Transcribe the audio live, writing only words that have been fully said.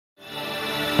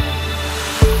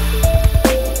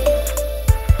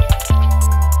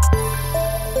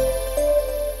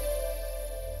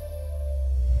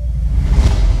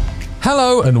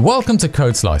Hello and welcome to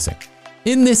CodeSlicing.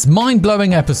 In this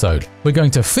mind-blowing episode, we're going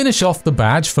to finish off the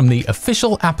badge from the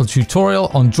official Apple tutorial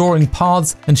on drawing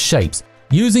paths and shapes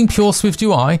using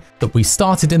PureSwiftUI that we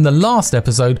started in the last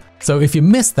episode, so if you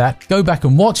missed that, go back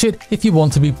and watch it if you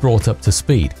want to be brought up to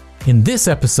speed. In this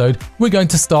episode, we're going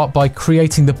to start by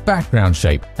creating the background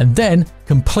shape and then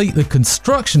complete the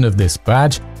construction of this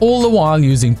badge, all the while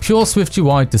using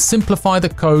PureSwiftUI to simplify the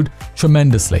code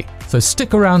tremendously. So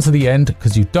stick around to the end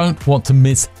because you don't want to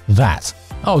miss that.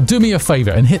 Oh, do me a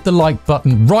favor and hit the like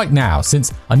button right now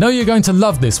since I know you're going to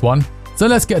love this one. So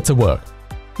let's get to work.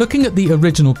 Looking at the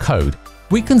original code,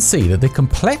 we can see that the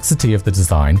complexity of the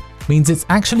design means it's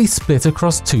actually split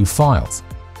across two files.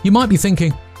 You might be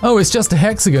thinking, oh, it's just a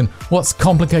hexagon, what's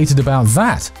complicated about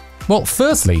that? Well,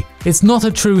 firstly, it's not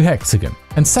a true hexagon,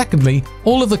 and secondly,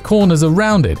 all of the corners are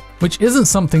rounded, which isn't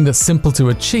something that's simple to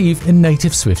achieve in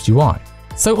native SwiftUI.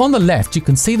 So on the left, you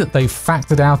can see that they've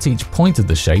factored out each point of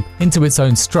the shape into its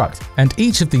own struct, and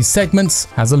each of these segments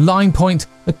has a line point,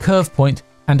 a curve point,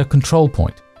 and a control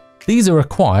point. These are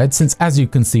required since, as you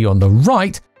can see on the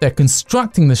right, they're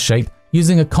constructing the shape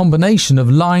using a combination of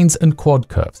lines and quad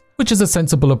curves, which is a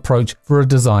sensible approach for a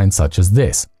design such as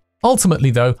this.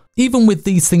 Ultimately though, even with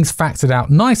these things factored out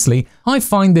nicely, I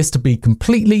find this to be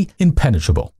completely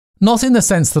impenetrable. Not in the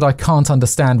sense that I can't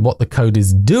understand what the code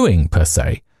is doing per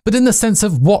se, but in the sense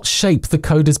of what shape the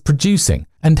code is producing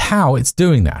and how it's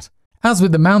doing that. As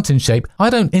with the mountain shape, I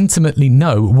don't intimately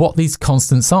know what these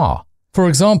constants are. For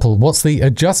example, what's the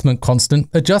adjustment constant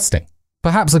adjusting?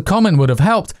 Perhaps a comment would have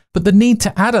helped, but the need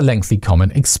to add a lengthy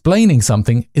comment explaining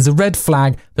something is a red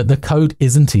flag that the code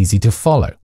isn't easy to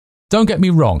follow. Don't get me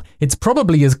wrong, it's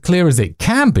probably as clear as it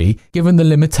can be given the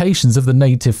limitations of the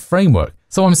native framework,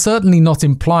 so I'm certainly not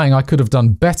implying I could have done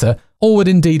better or would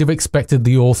indeed have expected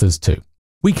the authors to.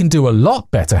 We can do a lot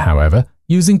better, however,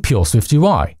 using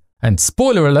PureSwiftUI. And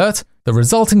spoiler alert, the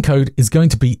resulting code is going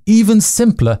to be even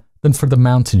simpler than for the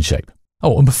mountain shape.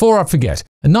 Oh, and before I forget,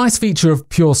 a nice feature of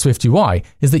PureSwiftUI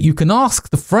is that you can ask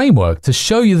the framework to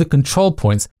show you the control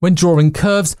points when drawing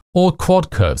curves or quad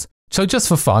curves. So just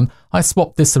for fun, I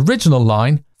swapped this original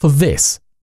line for this.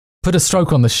 Put a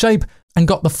stroke on the shape and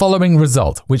got the following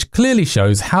result, which clearly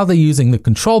shows how they're using the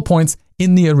control points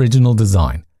in the original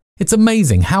design. It's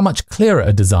amazing how much clearer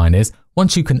a design is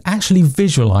once you can actually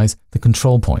visualize the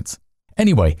control points.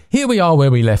 Anyway, here we are where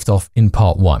we left off in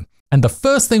part 1. And the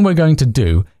first thing we're going to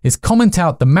do is comment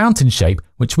out the mountain shape,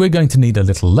 which we're going to need a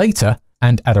little later,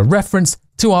 and add a reference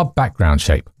to our background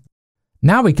shape.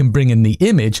 Now we can bring in the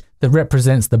image that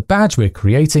represents the badge we're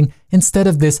creating instead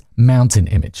of this mountain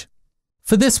image.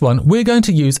 For this one, we're going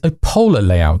to use a polar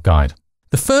layout guide.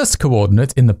 The first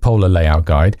coordinate in the polar layout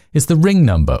guide is the ring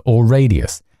number or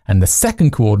radius, and the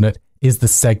second coordinate is the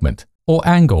segment or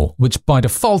angle, which by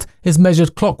default is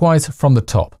measured clockwise from the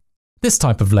top. This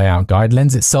type of layout guide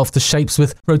lends itself to shapes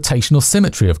with rotational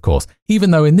symmetry, of course,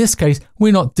 even though in this case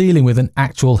we're not dealing with an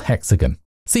actual hexagon.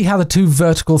 See how the two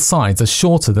vertical sides are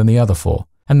shorter than the other four,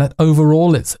 and that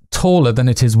overall it's taller than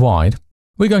it is wide?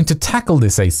 We're going to tackle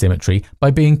this asymmetry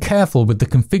by being careful with the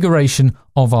configuration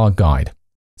of our guide.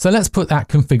 So let's put that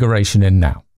configuration in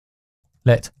now.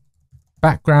 Let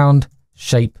background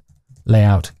shape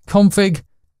layout config,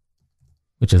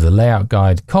 which is a layout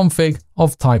guide config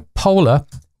of type polar.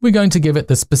 We're going to give it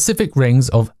the specific rings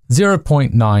of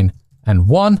 0.9 and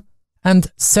 1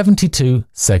 and 72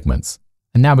 segments.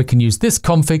 And now we can use this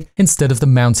config instead of the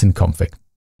mountain config.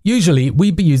 Usually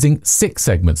we'd be using 6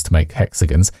 segments to make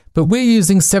hexagons, but we're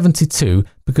using 72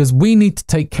 because we need to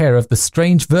take care of the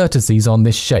strange vertices on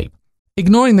this shape.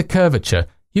 Ignoring the curvature,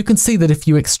 you can see that if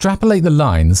you extrapolate the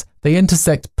lines, they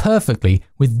intersect perfectly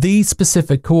with these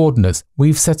specific coordinates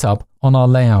we've set up on our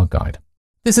layout guide.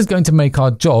 This is going to make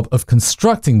our job of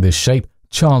constructing this shape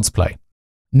child's play.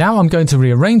 Now I'm going to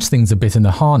rearrange things a bit in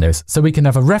the harness so we can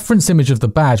have a reference image of the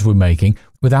badge we're making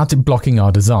without it blocking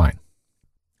our design.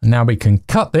 And now we can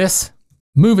cut this,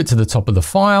 move it to the top of the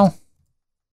file,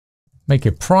 make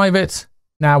it private.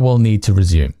 Now we'll need to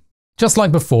resume. Just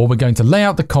like before, we're going to lay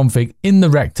out the config in the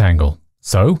rectangle.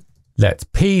 So let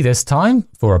P this time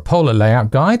for a polar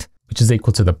layout guide, which is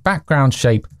equal to the background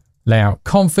shape layout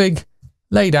config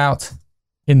laid out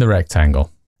in the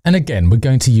rectangle. And again, we're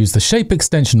going to use the shape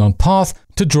extension on path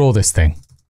to draw this thing.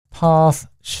 Path,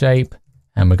 shape,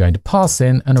 and we're going to pass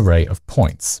in an array of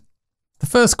points. The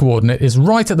first coordinate is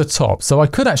right at the top, so I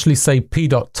could actually say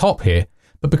p.top here,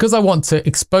 but because I want to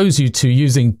expose you to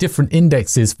using different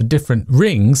indexes for different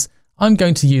rings, I'm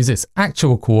going to use its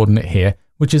actual coordinate here,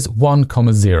 which is 1,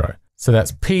 0. So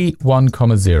that's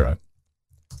p1, 0.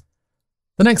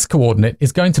 The next coordinate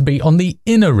is going to be on the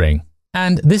inner ring,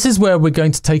 And this is where we're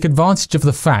going to take advantage of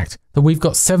the fact that we've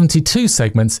got 72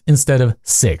 segments instead of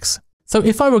 6. So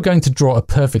if I were going to draw a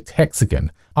perfect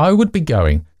hexagon, I would be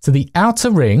going to the outer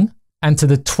ring and to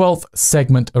the 12th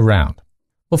segment around.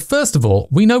 Well, first of all,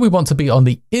 we know we want to be on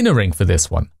the inner ring for this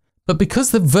one, but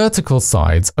because the vertical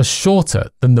sides are shorter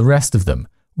than the rest of them,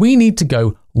 we need to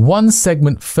go one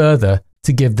segment further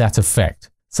to give that effect.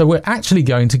 So we're actually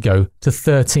going to go to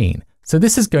 13. So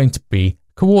this is going to be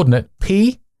coordinate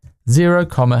P 0,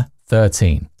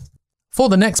 13. For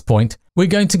the next point, we're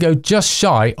going to go just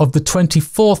shy of the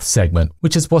 24th segment,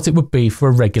 which is what it would be for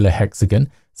a regular hexagon.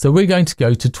 So we're going to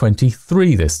go to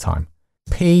 23 this time.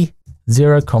 P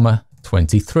 0,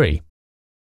 23.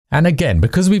 And again,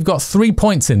 because we've got 3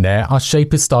 points in there, our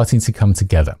shape is starting to come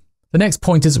together. The next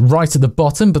point is right at the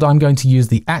bottom, but I'm going to use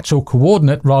the actual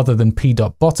coordinate rather than P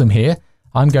dot bottom here.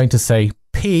 I'm going to say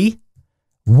P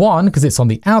 1, because it's on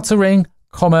the outer ring,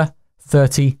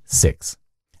 36.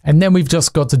 And then we've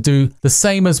just got to do the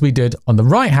same as we did on the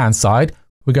right-hand side.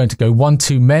 We're going to go one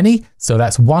too many, so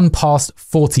that's 1 past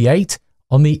 48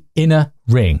 on the inner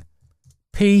ring.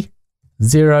 P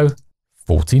 0,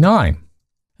 49.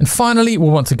 And finally,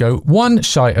 we'll want to go one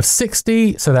shy of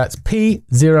 60, so that's P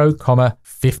 0,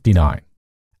 59.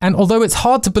 And although it's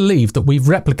hard to believe that we've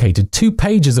replicated 2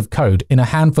 pages of code in a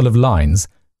handful of lines,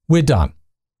 we're done.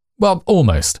 Well,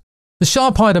 almost. The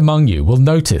sharp-eyed among you will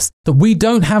notice that we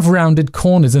don't have rounded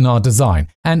corners in our design,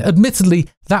 and admittedly,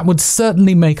 that would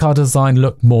certainly make our design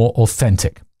look more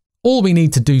authentic. All we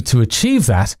need to do to achieve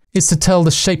that is to tell the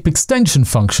shape extension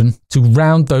function to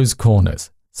round those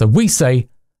corners. So we say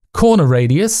corner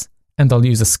radius, and I'll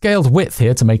use a scaled width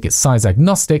here to make it size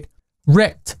agnostic,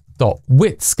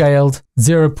 rect.width scaled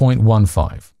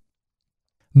 0.15.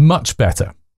 Much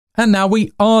better. And now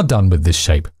we are done with this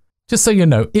shape. Just so you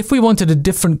know, if we wanted a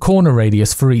different corner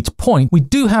radius for each point, we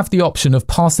do have the option of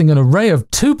passing an array of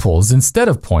tuples instead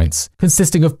of points,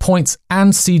 consisting of points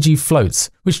and CG floats,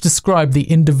 which describe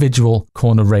the individual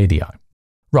corner radii.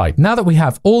 Right, now that we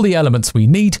have all the elements we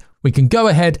need, we can go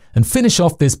ahead and finish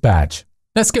off this badge.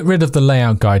 Let's get rid of the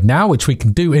layout guide now, which we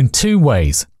can do in 2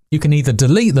 ways. You can either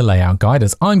delete the layout guide,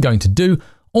 as I'm going to do,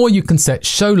 or you can set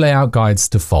show layout guides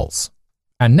to false.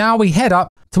 And now we head up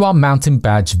to our mountain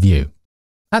badge view.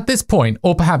 At this point,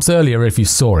 or perhaps earlier if you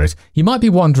saw it, you might be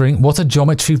wondering what a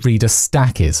geometry reader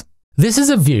stack is. This is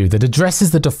a view that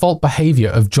addresses the default behavior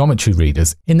of geometry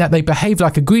readers in that they behave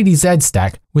like a greedy Z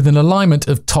stack with an alignment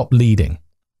of top leading.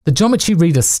 The geometry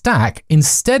reader stack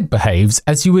instead behaves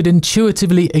as you would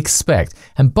intuitively expect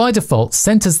and by default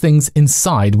centers things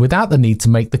inside without the need to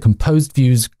make the composed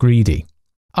views greedy.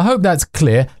 I hope that's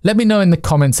clear. Let me know in the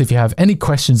comments if you have any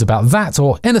questions about that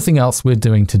or anything else we're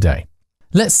doing today.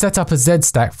 Let's set up a Z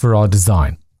stack for our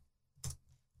design.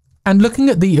 And looking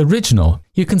at the original,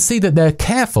 you can see that they're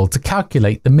careful to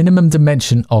calculate the minimum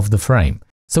dimension of the frame.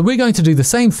 So we're going to do the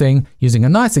same thing using a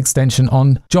nice extension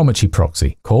on geometry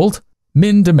proxy called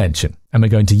min dimension. And we're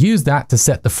going to use that to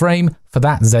set the frame for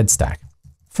that Z stack.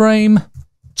 Frame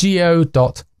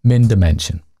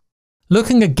geo.minDimension.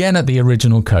 Looking again at the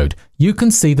original code, you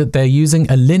can see that they're using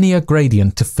a linear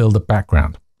gradient to fill the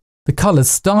background. The colors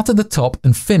start at the top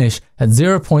and finish at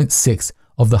 0.6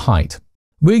 of the height.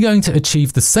 We're going to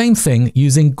achieve the same thing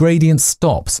using gradient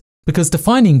stops because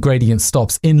defining gradient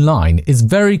stops in line is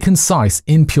very concise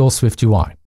in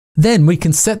PureSwiftUI. Then we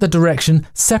can set the direction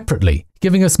separately,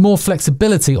 giving us more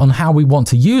flexibility on how we want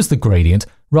to use the gradient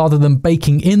rather than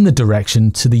baking in the direction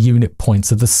to the unit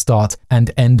points of the start and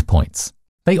end points.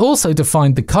 They also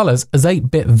defined the colors as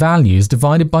 8-bit values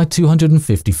divided by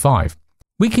 255.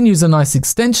 We can use a nice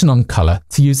extension on color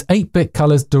to use 8-bit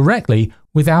colors directly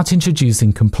without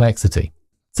introducing complexity.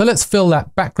 So let's fill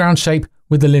that background shape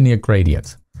with the linear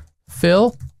gradient.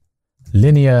 Fill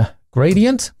linear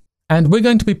gradient, and we're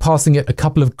going to be passing it a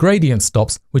couple of gradient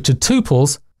stops, which are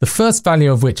tuples, the first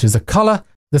value of which is a color,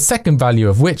 the second value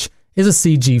of which is a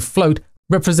CG float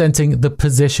representing the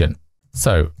position.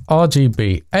 So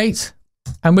RGB8,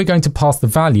 and we're going to pass the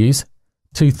values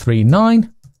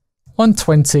 239,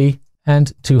 120,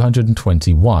 and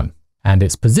 221, and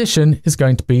its position is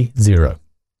going to be 0.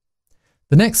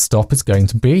 The next stop is going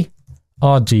to be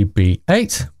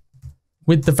RGB8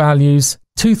 with the values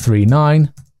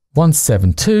 239,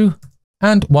 172,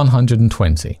 and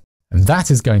 120, and that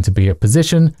is going to be at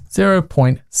position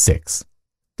 0.6.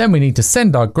 Then we need to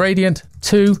send our gradient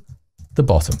to the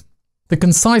bottom. The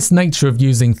concise nature of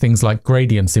using things like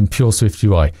gradients in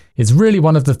PureSwiftUI is really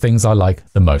one of the things I like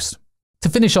the most. To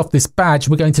finish off this badge,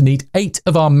 we're going to need 8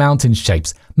 of our mountain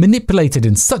shapes manipulated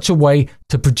in such a way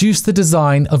to produce the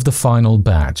design of the final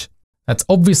badge. That's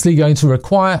obviously going to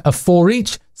require a for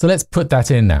each, so let's put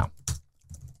that in now.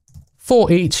 for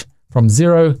each from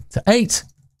 0 to 8,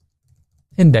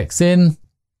 index in,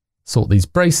 sort these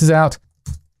braces out,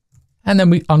 and then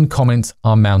we uncomment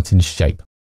our mountain shape.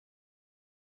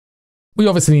 We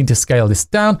obviously need to scale this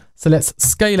down, so let's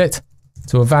scale it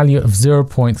to a value of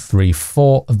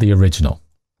 0.34 of the original.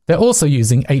 They're also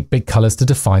using 8-bit colors to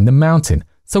define the mountain,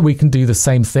 so we can do the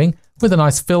same thing with a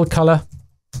nice fill color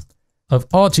of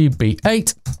RGB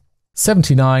 8,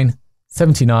 79,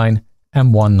 79,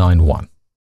 and 191.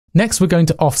 Next, we're going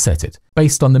to offset it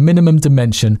based on the minimum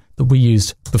dimension that we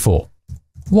used before.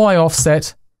 Y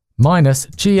offset minus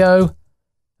geo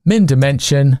min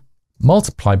dimension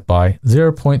multiplied by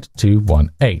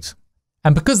 0.218.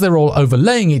 And because they're all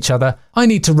overlaying each other, I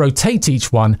need to rotate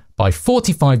each one by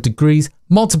 45 degrees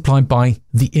multiplied by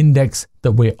the index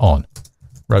that we're on.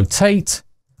 Rotate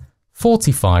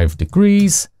 45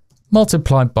 degrees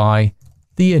multiplied by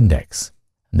the index.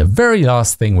 And the very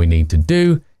last thing we need to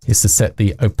do is to set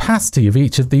the opacity of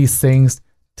each of these things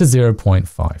to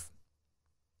 0.5.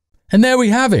 And there we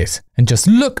have it. And just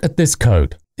look at this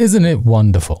code. Isn't it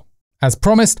wonderful? As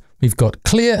promised, we've got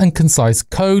clear and concise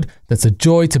code that's a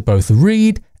joy to both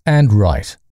read and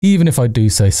write, even if I do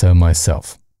say so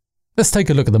myself. Let's take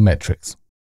a look at the metrics.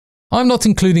 I'm not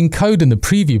including code in the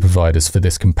preview providers for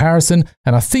this comparison,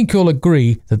 and I think you'll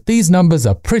agree that these numbers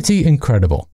are pretty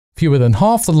incredible. Fewer than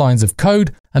half the lines of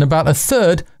code and about a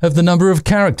third of the number of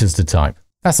characters to type.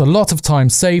 That's a lot of time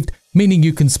saved, meaning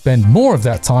you can spend more of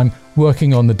that time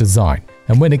working on the design.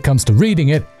 And when it comes to reading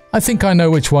it, I think I know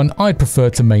which one I'd prefer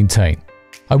to maintain.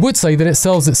 I would say that it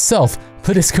sells itself,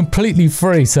 but it's completely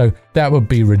free, so that would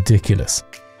be ridiculous.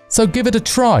 So give it a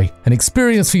try and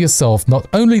experience for yourself not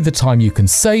only the time you can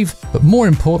save, but more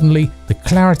importantly, the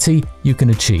clarity you can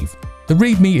achieve. The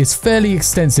README is fairly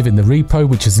extensive in the repo,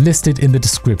 which is listed in the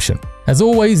description. As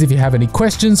always, if you have any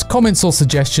questions, comments or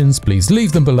suggestions, please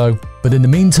leave them below. But in the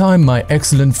meantime, my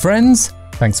excellent friends,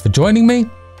 thanks for joining me,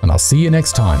 and I'll see you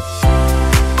next time.